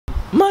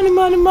Money,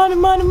 money, money,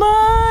 money,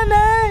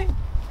 money.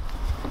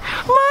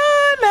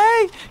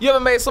 Money. You ever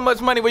made so much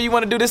money where you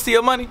want to do this to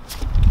your money?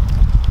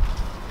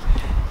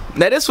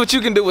 Now this is what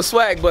you can do with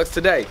swag bucks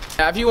today.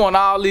 Now if you want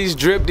all these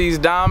drip, these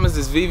diamonds,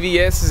 these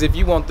VVS's, if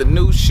you want the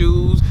new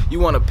shoes, you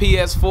want a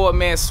PS4,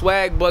 man,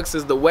 swag bucks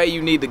is the way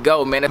you need to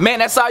go, man. Man,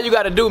 that's all you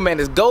gotta do, man,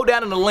 is go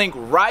down to the link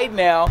right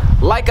now.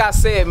 Like I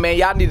said, man,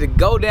 y'all need to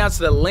go down to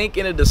the link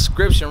in the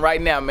description right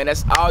now, man.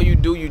 That's all you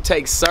do. You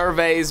take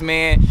surveys,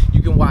 man.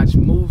 You can watch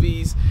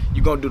movies.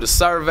 You're gonna do the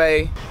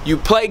survey. You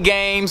play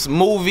games,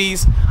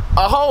 movies,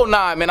 a whole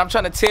nine, man. I'm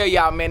trying to tell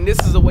y'all, man, this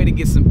is a way to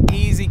get some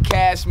easy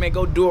cash, man.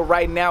 Go do it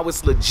right now.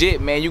 It's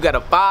legit, man. You got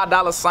a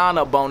 $5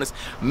 sign-up bonus.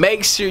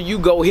 Make sure you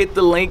go hit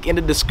the link in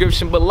the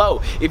description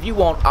below if you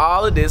want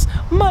all of this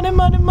money,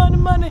 money, money,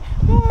 money,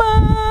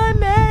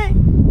 money.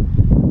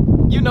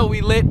 You know we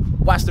lit.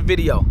 Watch the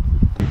video.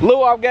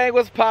 Lou Off gang,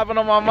 what's popping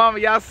on my mama?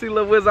 Y'all see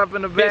Lil Wiz up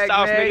in the back,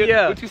 sauce, man. nigga.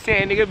 Yeah. What you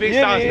saying, nigga? Big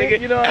sauce,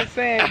 nigga. You know what I'm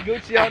saying?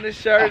 Gucci on the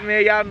shirt,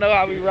 man. Y'all know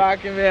how we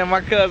rocking, man.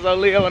 My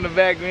cousin Leo in the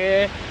back,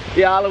 man.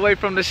 Yeah, all the way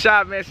from the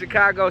shop, man.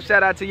 Chicago.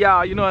 Shout out to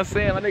y'all. You know what I'm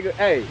saying? My nigga,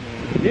 hey,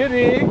 you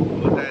dig?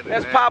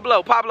 That's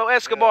Pablo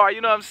Escobar. You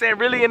know what I'm saying?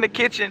 Really in the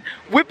kitchen,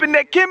 whipping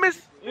that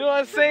chemist. You know what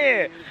I'm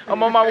saying? My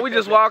mama, we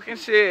just walking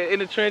shit in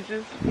the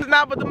trenches.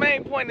 Nah, but the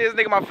main point is,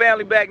 nigga, my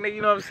family back, nigga.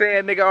 You know what I'm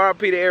saying? Nigga,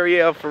 R.I.P. to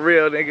Ariel for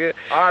real, nigga.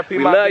 R.I.P.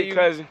 my big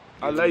cousin.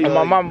 I love you. And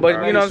my mama,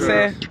 but you know what I'm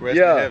saying? Rest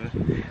in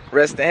heaven.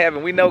 Rest in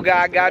heaven. We know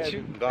God got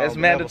you. That's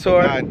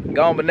mandatory.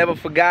 Gone but never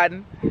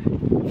forgotten.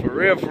 For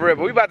real, for real.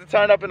 But we about to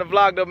turn up in the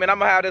vlog though, man. I'm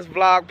gonna have this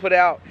vlog put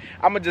out.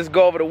 I'm gonna just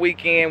go over the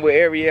weekend with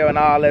Ariel and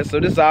all that. So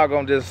this all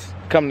gonna just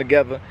come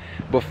together.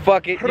 But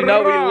fuck it, you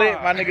know we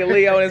lit. My nigga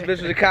Leo and this bitch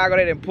from Chicago,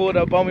 they done pulled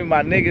up on me.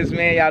 My niggas,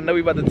 man, y'all know we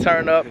about to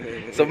turn up.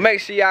 So make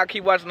sure y'all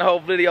keep watching the whole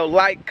video.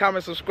 Like,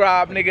 comment,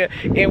 subscribe, nigga,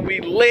 and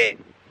we lit.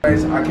 I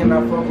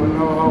cannot fuck with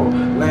no hoe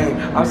lame.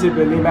 I'm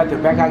sipping lean at the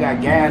back, I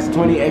got gas.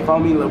 28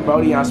 on me, lil'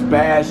 brody, I'm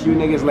spaz. You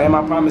niggas lame,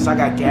 I promise I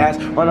got gas.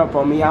 Run up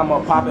on me,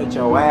 I'ma pop at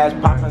your ass.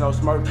 Poppin' no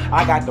smirk,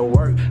 I got the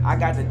work. I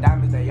got the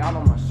diamonds, they all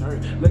on my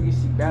shirt. Look at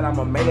she bad,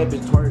 I'ma make that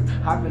bitch twerk.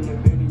 Hop in the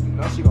video, you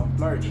know she gon'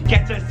 flirt.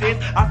 Catch her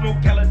sis, I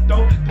smoke hella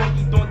dope.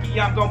 Donkey,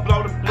 I'm gon'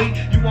 blow the bleed.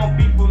 You won't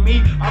beef with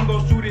me, I'm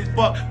gon' shoot his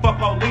fuck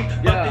police.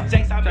 Yeah. Fuck the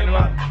Jakes, I'm in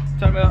my...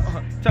 Turn me up,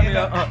 turn me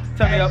up,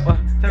 turn me up,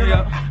 turn me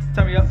up,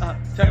 turn me up,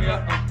 turn me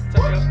up,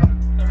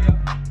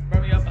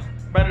 turn me up.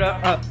 Run it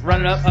up,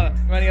 run it up,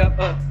 money up,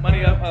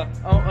 money up,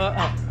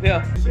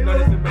 yeah.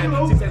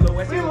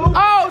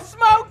 Oh,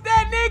 smoke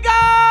that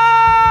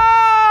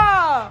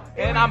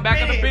nigga! And I'm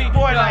back on the beat,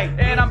 boy, like,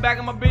 and I'm back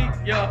on my beat,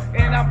 yeah.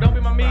 And I'm don't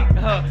be my meat,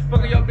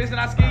 fucking your bitch and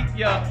I ski,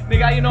 yeah.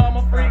 Nigga, you know I'm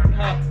a freak, no,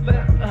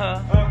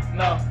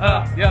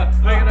 yeah.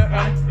 Nigga,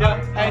 run it, yeah.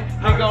 Hey,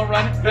 nigga gon'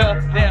 run it,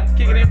 yeah. Damn,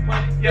 kick it in,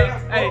 punch it, yeah.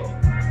 Hey,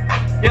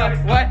 yeah,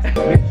 what?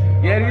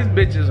 Yeah, these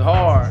bitches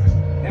hard.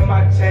 And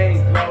my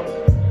chain glow.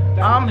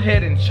 I'm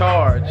head in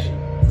charge.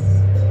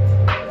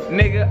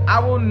 Nigga, I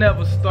will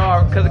never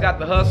starve cause I got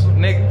the hustle,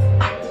 nigga.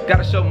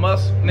 Gotta show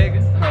muscle,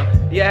 nigga.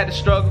 Yeah, I had to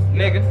struggle,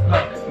 nigga.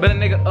 But a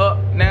nigga up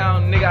now,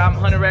 nigga, I'm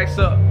 100 racks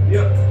up.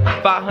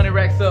 500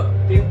 racks up.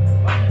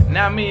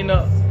 Now I'm mean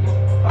up.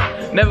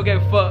 Never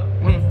gave a fuck.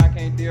 I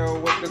can't deal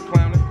with the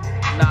clowning.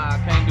 Nah, I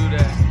can't do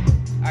that.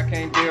 I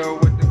can't deal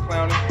with the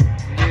clowning.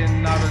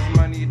 Getting all this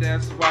money,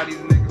 that's why these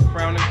niggas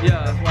frowning.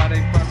 Yeah. That's why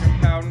they fucking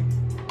pouting.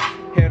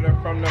 Hit her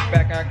from the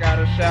back, I got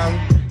her shouting.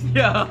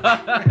 Yeah.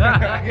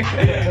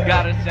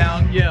 Got her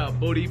sound, yeah.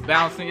 Booty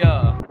bouncing,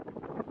 yeah.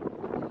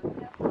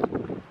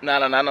 Nah,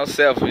 no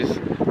selfies.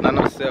 Not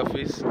no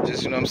selfies.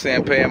 Just, you know what I'm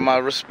saying, paying my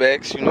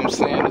respects. You know what I'm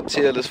saying? The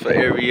till is for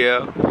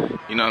Ariel.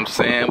 You know what I'm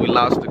saying? We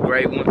lost a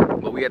great one,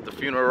 but we at the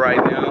funeral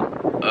right now.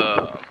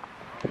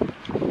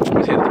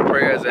 We hit the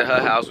prayers at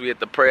her house. We hit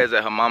the prayers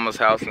at her mama's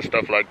house and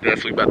stuff like that.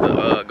 So we about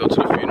to go to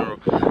the funeral.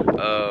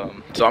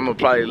 So I'm gonna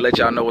probably let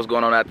y'all know what's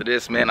going on after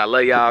this, man. I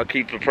love y'all.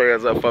 Keep the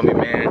prayers up for me,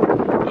 man.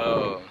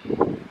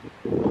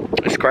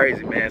 It's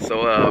crazy, man.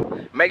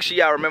 So make sure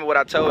y'all remember what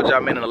I told y'all,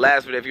 man, in the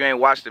last video. If you ain't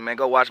watched it, man,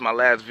 go watch my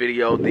last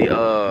video,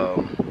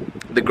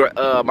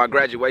 my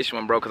graduation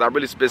one, bro, because I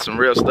really spit some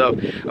real stuff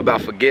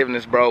about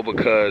forgiveness, bro,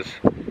 because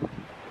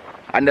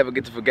I never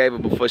get to forgive her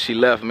before she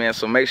left, man.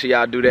 So make sure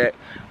y'all do that.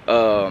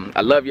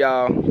 I love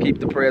y'all. Keep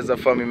the prayers up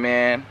for me,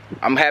 man.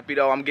 I'm happy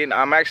though.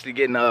 I'm actually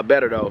getting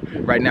better though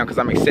right now because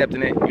I'm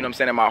accepting it. You know what I'm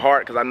saying, in my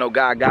heart, because I know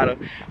God got her.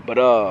 But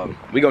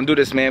we gonna do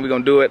this, man. We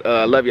gonna do it.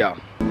 Love y'all.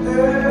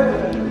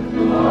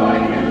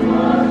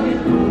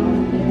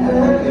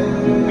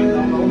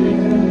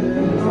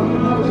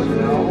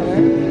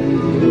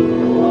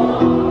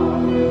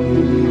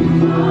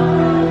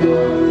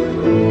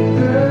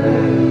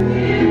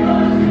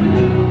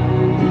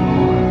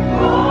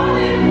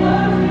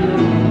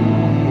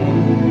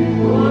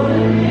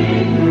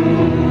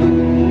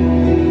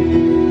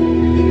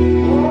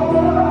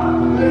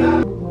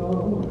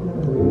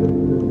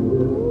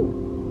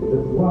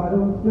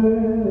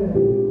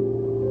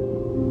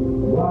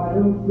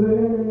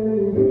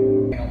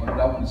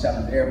 I want to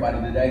challenge everybody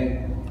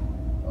today,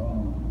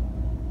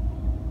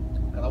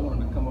 because I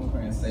wanted to come up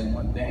here and say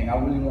one thing. I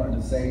really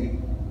wanted to say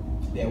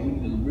that we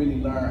need to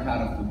really learn how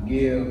to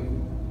forgive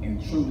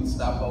and truly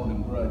stop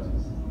holding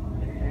grudges.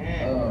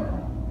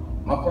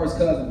 My first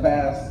cousin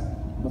passed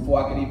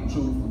before I could even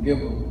truly forgive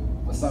her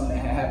for something that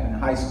had happened in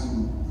high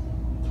school.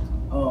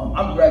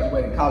 I'm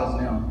graduating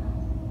college now,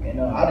 and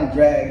I done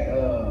dragged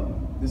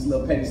this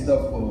little petty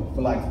stuff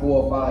for like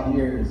 4 or 5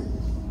 years,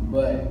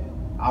 but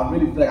I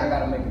really feel like I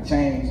gotta make a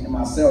change in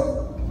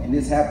myself, and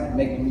this happened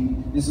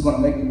this is gonna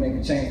make me make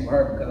a change for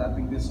her, because I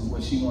think this is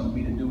what she wanted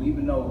me to do,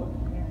 even though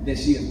that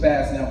she has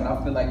passed now, but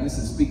I feel like this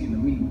is speaking to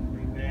me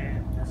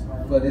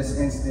for this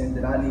instant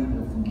that I need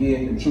to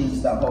forgive and truly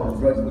stop holding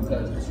grudges,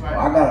 because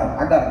I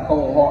got a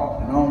cold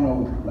heart, and I don't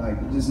know, like,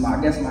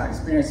 I guess my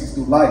experiences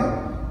through life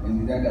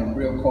is that I got a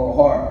real cold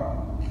heart,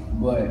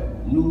 but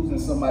losing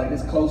somebody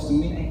that's close to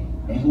me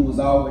and who was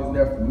always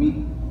there for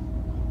me,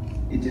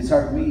 it just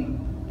hurt me,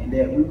 and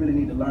that we really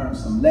need to learn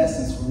some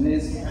lessons from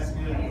this.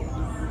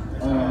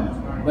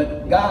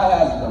 But God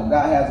has it though.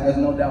 God has it. There's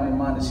no doubt in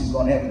my mind that she's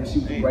going to have it.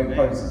 She's a great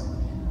person.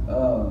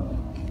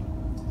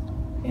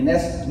 And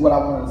that's what I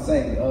wanted to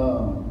say.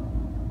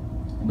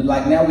 But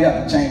like now we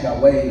have to change our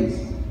ways,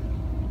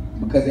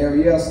 because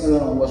Ariel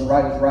stood on what's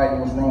right is right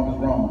and what's wrong is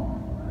wrong.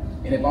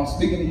 And if I'm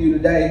speaking to you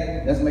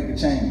today, let's make a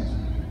change.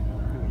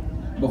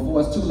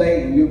 Before it's too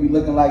late and you'll be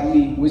looking like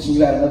me, wishing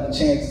you had another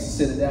chance to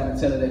sit her down and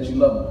tell her that you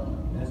love her.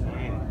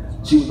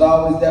 She was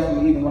always there for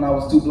me even when I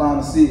was too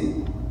blind to see it.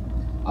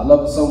 I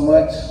love her so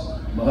much,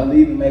 but her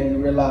leaving made me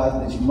realize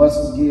that you must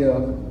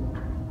forgive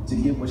to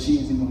get where she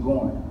is even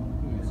going,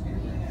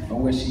 or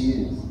where she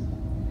is.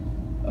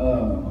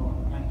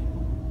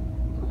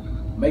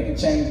 Make a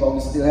change while we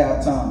still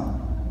have time,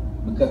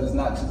 because it's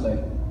not too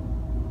late.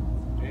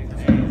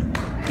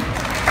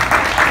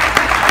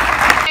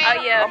 Oh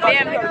yeah,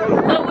 family.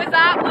 Blue, what's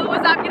up? Blue,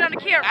 what's up? Get on the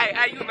camera.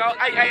 Hey, you know,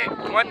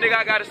 one thing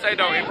I gotta say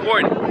though,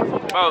 important.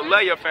 Bro,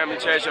 love your family,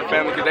 cherish your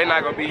family, because they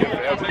not gonna be here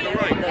forever.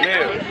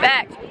 Yeah.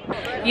 Facts.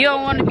 You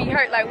don't want to be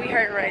hurt like we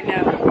hurt right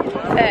now.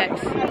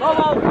 Facts.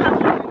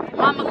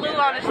 Mama Lou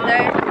on the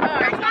stage.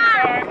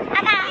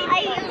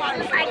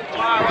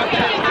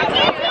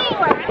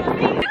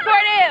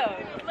 Cordell.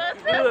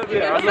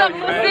 What's up,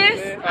 little sis?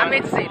 I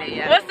meant to say that,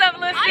 yeah. What's up,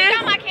 little sis? You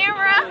got my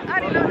camera. I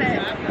didn't know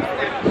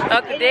that.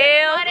 Uncle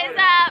Dale. What is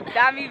up?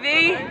 Dami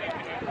V.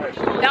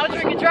 Don't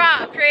drink and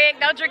drive, Craig.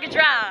 Don't drink and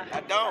drive.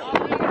 I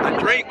don't. I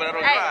drink, but I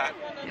don't drive.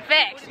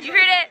 Facts. You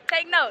hear that?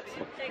 Take notes.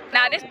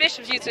 Nah, this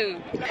Bishop's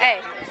YouTube.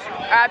 Hey,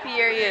 R.I.P.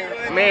 Ariel.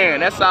 Man,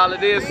 that's all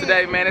it is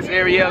today, man. It's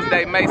Ariel's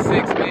Day, May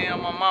 6th, man.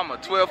 I'm my mama,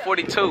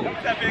 1242.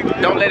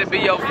 Don't let it be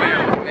your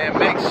family, man.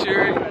 Make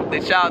sure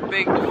that y'all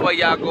think before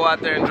y'all go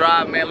out there and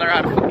drive, man. Learn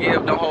how to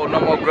forgive. Don't hold no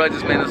more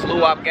grudges, man. It's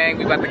Luop gang.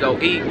 We about to go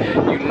eat.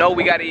 You know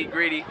we gotta eat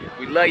greedy.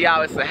 We love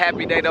y'all. It's a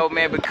happy day though,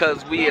 man,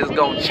 because we is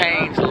gonna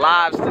change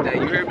lives today.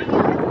 You hear me?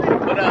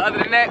 But other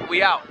than that,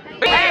 we out.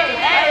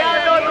 Hey, y'all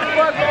know what the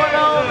fuck going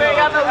on, man.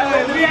 Y'all know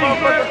we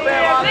motherfuckers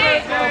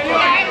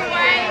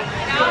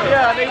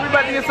yeah, nigga, we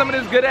about to get some of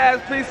this good ass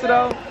pizza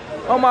though.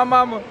 Oh my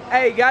mama.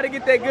 Hey, gotta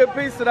get that good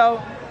pizza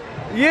though.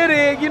 You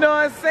dig, you know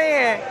what I'm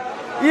saying?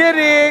 You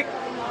dig.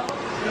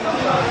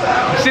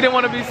 She didn't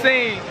want to be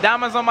seen.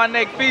 Diamonds on my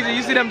neck, Fiji.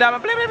 You see them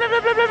diamonds? Bling, bling, bling,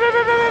 bling, bling, bling,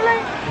 bling, bling,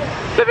 bling.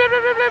 Bling, bling,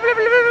 bling, bling, bling,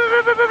 bling,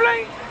 bling, bling, bling,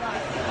 bling.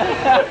 Hey,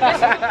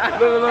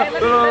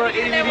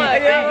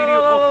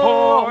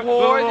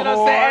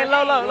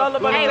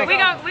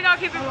 we gonna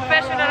keep it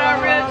professional though,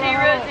 real G.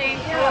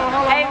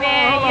 Hey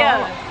man,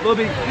 yeah. You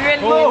really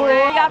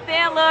we got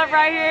fan love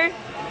right here.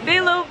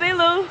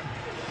 b.lou.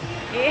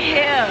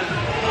 Yeah.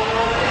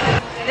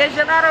 There's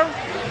gelato.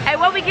 Hey,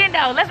 what we getting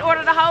though? Let's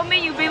order the whole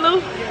menu,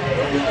 b.lou.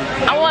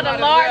 I want a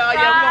large fry.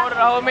 Yeah, we order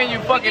the whole menu,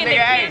 fucking nigga.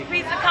 Hey, the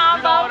kids pizza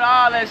combo,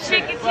 all that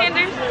shit. Chicken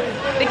tenders,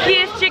 the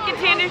kids chicken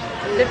tenders,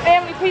 the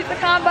family pizza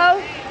combo.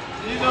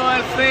 You know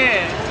what I'm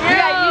saying?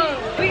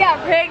 We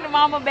got pregnant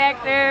mama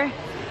back there.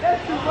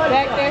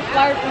 Back there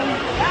slurping.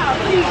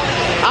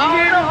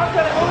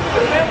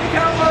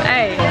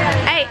 Hey,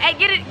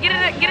 get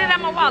it out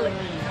my wallet.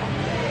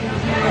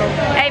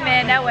 Hey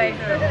man, that way.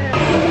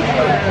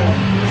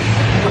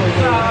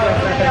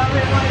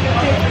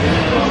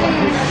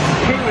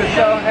 He was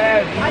so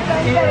happy.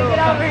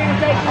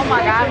 Oh my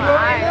God,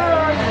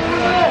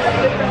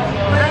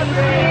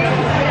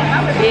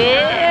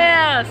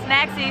 yeah,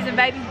 snack season,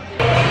 baby.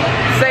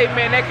 Say,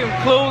 man, that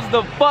concludes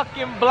the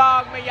fucking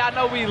vlog, man. Y'all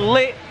know we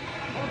lit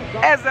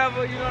as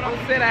ever, you know what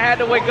I'm saying? I had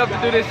to wake up to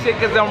do this shit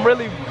because I'm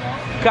really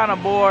kind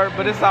of bored,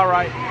 but it's all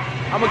right.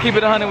 I'm going to keep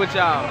it 100 with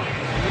y'all.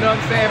 You know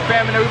what I'm saying,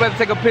 family? We about to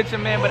take a picture,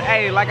 man. But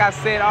hey, like I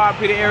said,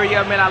 R.I.P. to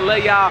Ariel, man. I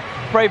love y'all.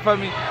 Pray for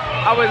me.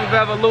 Always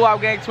remember,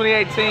 Luop Gang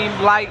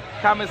 2018. Like,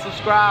 comment,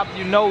 subscribe.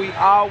 You know we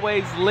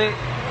always lit.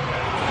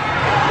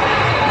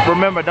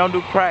 Remember, don't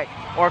do crack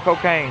or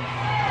cocaine.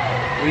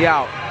 We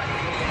out.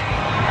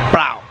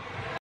 Blah.